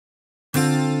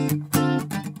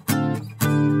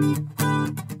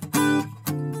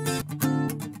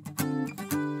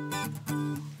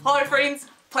Hi friends,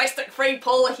 plastic-free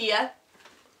Paula here.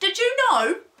 Did you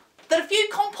know that if you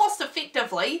compost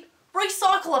effectively,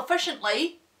 recycle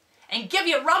efficiently, and give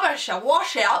your rubbish a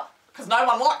wash out, because no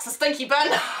one likes a stinky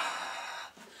bin,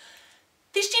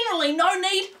 there's generally no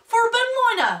need for a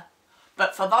bin liner.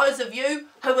 But for those of you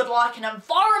who would like an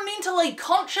environmentally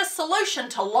conscious solution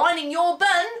to lining your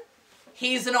bin,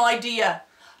 here's an idea.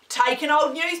 Take an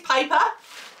old newspaper.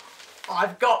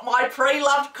 I've got my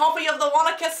pre-loved copy of the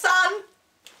WANAKA Sun.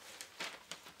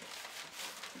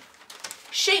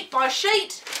 Sheet by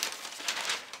sheet,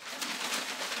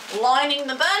 lining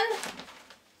the bin,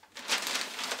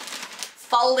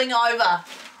 folding over,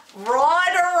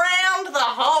 right around the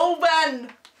whole bin.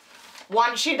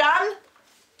 Once you're done,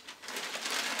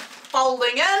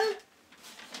 folding in,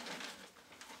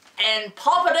 and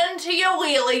pop it into your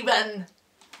wheelie bin.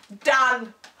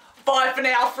 Done. Bye for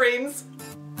now, friends.